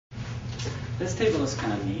This table is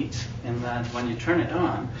kind of neat in that when you turn it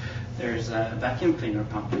on, there's a vacuum cleaner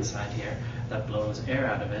pump inside here that blows air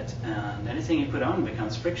out of it, and anything you put on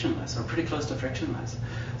becomes frictionless, or pretty close to frictionless.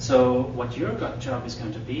 So what your job is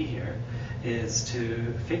going to be here is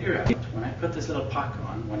to figure out, when I put this little puck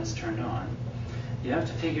on, when it's turned on, you have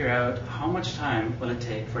to figure out how much time will it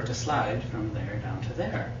take for it to slide from there down to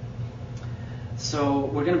there. So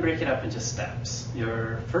we're going to break it up into steps.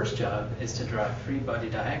 Your first job is to draw a free body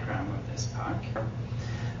diagram of this puck.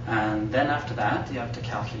 And then after that, you have to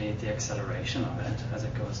calculate the acceleration of it as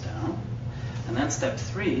it goes down. And then step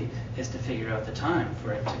 3 is to figure out the time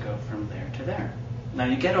for it to go from there to there. Now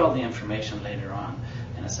you get all the information later on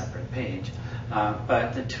in a separate page,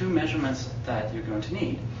 but the 2 measurements that you're going to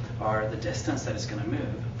need are the distance that it's going to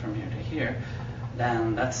move from here to here,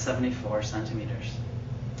 then that's 74 centimeters.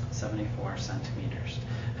 74 centimeters.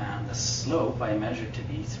 And the slope I measured to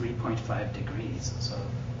be 3.5 degrees, so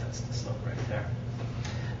that's the slope right there.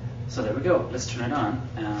 So there we go. Let's turn it on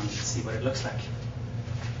and see what it looks like.